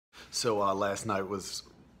So last night was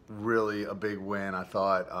really a big win. I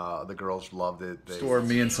thought the girls loved it.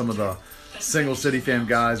 Me and some of the single CityFam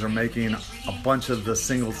guys are making a bunch of the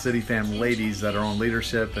single CityFam ladies that are on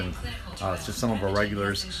leadership and just some of our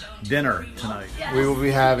regulars dinner tonight. We will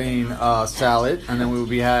be having salad, and then we will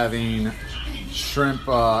be having shrimp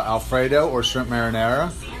Alfredo or shrimp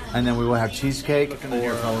marinara, and then we will have cheesecake. Looking in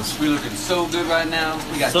here, fellas. We're looking so good right now.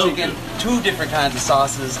 We got chicken, 2 different kinds of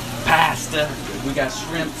sauces, pasta, we got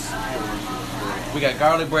shrimps, we got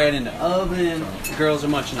garlic bread in the oven, the girls are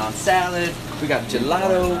munching on salad, we got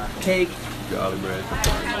gelato, cake, Garlic bread.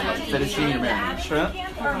 fettuccine or marinated shrimp,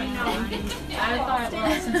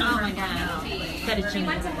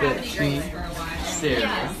 fettuccine,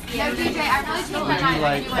 Sarah. Yeah, DJ, I really feel Would you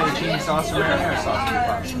like fettuccine sauce or marinara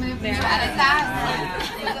sauce in your pasta? edit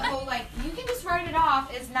that. The whole you can just write it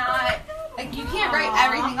off is not you can't write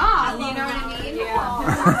everything off. You know what I mean?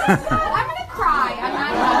 I'm gonna cry. I'm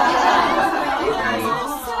not. You guys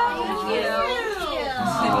are so cute.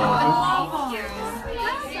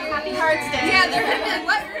 Happy Hearts Day. Yeah, they're gonna be like,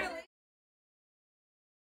 what?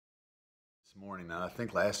 This morning, and I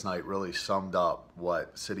think last night really summed up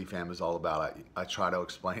what CityFam is all about. I try to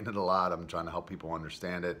explain it a lot. I'm trying to help people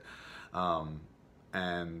understand it. I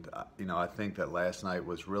think that last night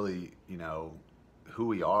was really, who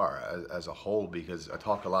we are as a whole, because I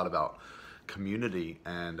talk a lot about community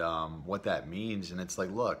and what that means. And it's like,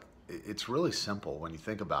 look, it's really simple when you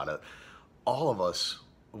think about it. All of us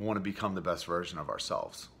want to become the best version of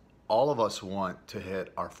ourselves. All of us want to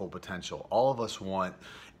hit our full potential. All of us want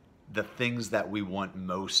the things that we want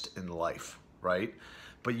most in life, right?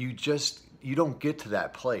 But you don't get to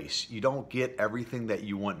that place. You don't get everything that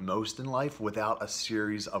you want most in life without a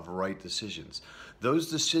series of right decisions. Those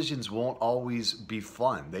decisions won't always be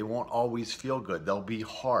fun. They won't always feel good. They'll be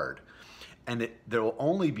hard. And they'll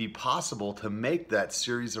only be possible to make that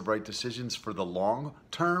series of right decisions for the long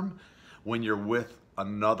term when you're with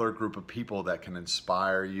another group of people that can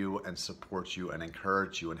inspire you and support you and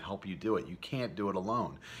encourage you and help you do it. You can't do it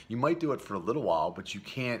alone. You might do it for a little while, but you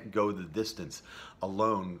can't go the distance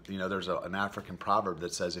alone. There's an African proverb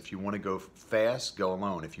that says, if you want to go fast, go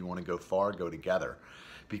alone. If you want to go far, go together.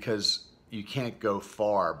 Because you can't go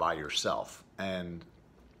far by yourself. And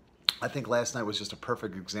I think last night was just a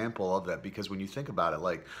perfect example of that, because when you think about it,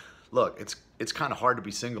 look, it's kind of hard to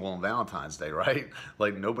be single on Valentine's Day, right?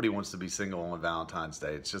 Nobody wants to be single on Valentine's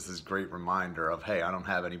Day. It's just this great reminder of, hey, I don't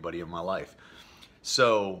have anybody in my life.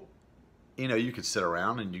 So, you could sit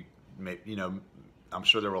around and I'm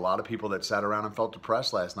sure there were a lot of people that sat around and felt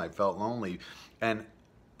depressed last night, felt lonely. And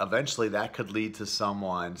eventually that could lead to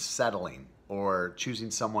someone settling or choosing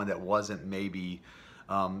someone that wasn't maybe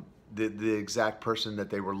the exact person that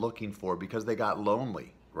they were looking for because they got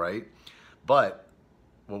lonely, right? But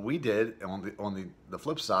what we did on the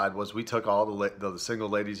flip side was we took all the single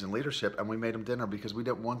ladies in leadership and we made them dinner, because we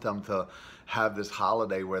didn't want them to have this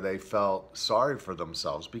holiday where they felt sorry for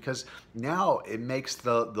themselves, because now it makes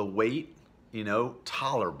the wait,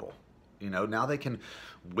 tolerable. Now they can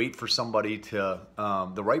wait for somebody the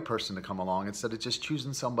right person to come along instead of just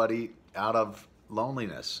choosing somebody out of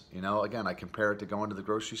loneliness. Again, I compare it to going to the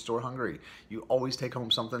grocery store hungry. You always take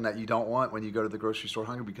home something that you don't want when you go to the grocery store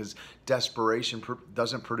hungry, because desperation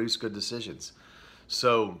doesn't produce good decisions.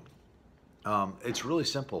 So it's really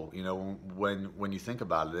simple. When you think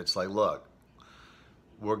about it, it's like, look,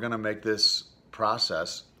 we're gonna make this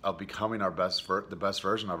process of becoming the best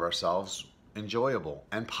version of ourselves enjoyable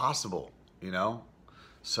and possible.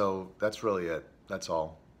 So that's really it. That's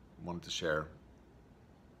all I wanted to share.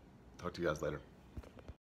 Talk to you guys later.